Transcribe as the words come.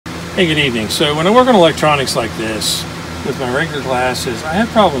Hey, good evening. So when I work on electronics like this with my regular glasses, I have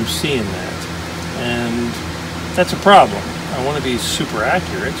problems seeing that, and that's a problem. I want to be super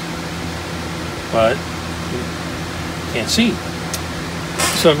accurate, but can't see.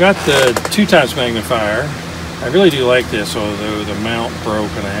 So I've got the 2x magnifier. I really do like this, although the mount broke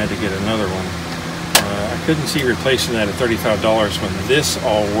and I had to get another one. I couldn't see replacing that at $35 when this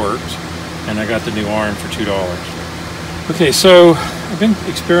all worked, and I got the new arm for $2. Okay, so I've been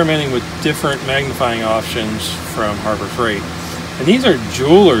experimenting with different magnifying options from Harbor Freight, and these are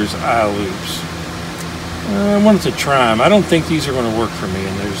jeweler's eye loupes. I wanted to try them. I don't think these are going to work for me,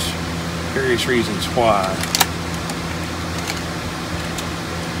 and there's various reasons why.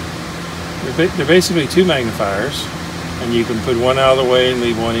 They're basically two magnifiers, and you can put one out of the way and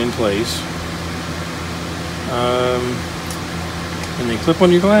leave one in place. And they clip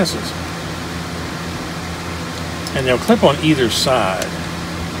on your glasses. And they'll clip on either side.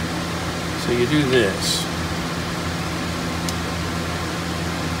 So you do this.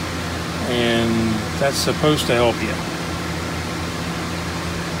 And that's supposed to help you.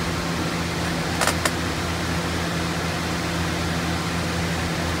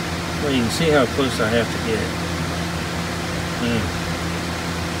 Well, you can see how close I have to get.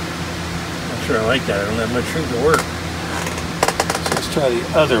 Not sure I like that. I don't have much room to work. So let's try the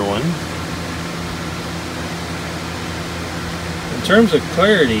other one. In terms of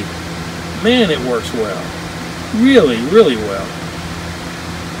clarity, man, it works well. Really, really well.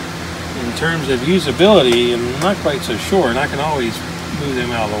 In terms of usability, I'm not quite so sure, and I can always move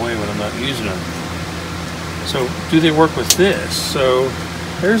them out of the way when I'm not using them. So, do they work with this? So,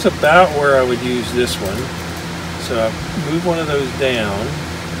 there's about where I would use this one. So, I move one of those down.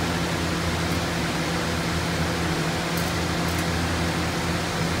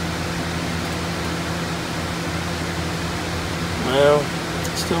 Well,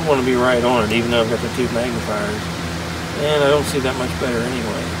 I still want to be right on it, even though I've got the two magnifiers. And I don't see that much better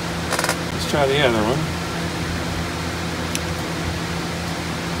anyway. Let's try the other one.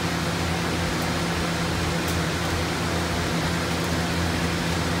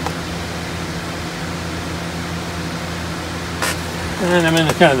 And I'm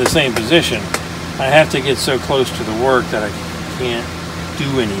in kind of the same position. I have to get so close to the work that I can't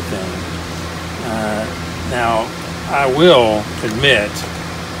do anything. Now, I will admit,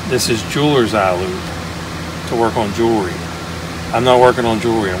 this is jeweler's eye loupe to work on jewelry. I'm not working on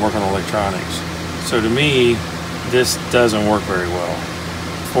jewelry, I'm working on electronics. So to me, this doesn't work very well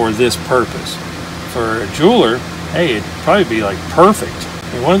for this purpose. For a jeweler, hey, it'd probably be like perfect.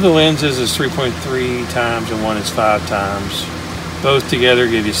 And one of the lenses is 3.3 times and one is 5 times. Both together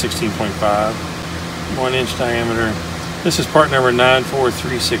give you 16.5, 1 inch diameter. This is part number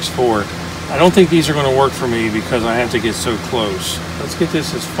 94364. I don't think these are going to work for me because I have to get so close. Let's get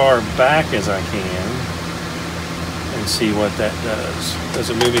this as far back as I can and see what that does. Does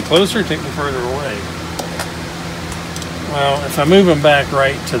it move me closer or take me further away? Well, if I move them back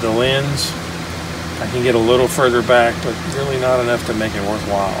right to the lens, I can get a little further back, but really not enough to make it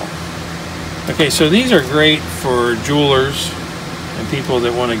worthwhile. Okay, so these are great for jewelers and people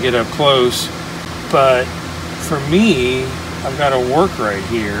that want to get up close, but for me, I've got to work right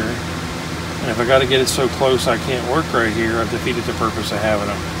here. And if I got to get it so close I can't work right here, I've defeated the purpose of having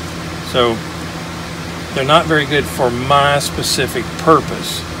them. So they're not very good for my specific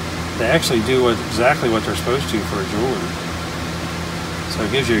purpose. They actually do exactly what they're supposed to for a jeweler. So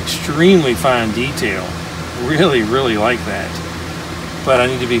it gives you extremely fine detail. Really, really like that. But I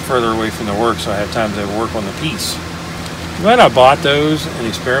need to be further away from the work so I have time to work on the piece. I'm glad I bought those and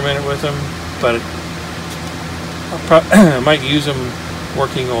experimented with them, but I might use them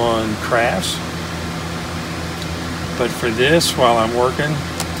working on crafts, but for this while I'm working,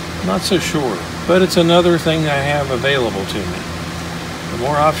 not so sure. But it's another thing I have available to me. The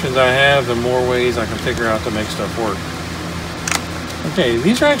more options I have, the more ways I can figure out to make stuff work. Okay,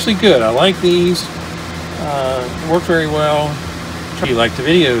 these are actually good. I like these. Work very well. If you like the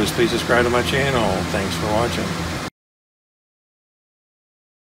videos, please subscribe to my channel. Thanks for watching.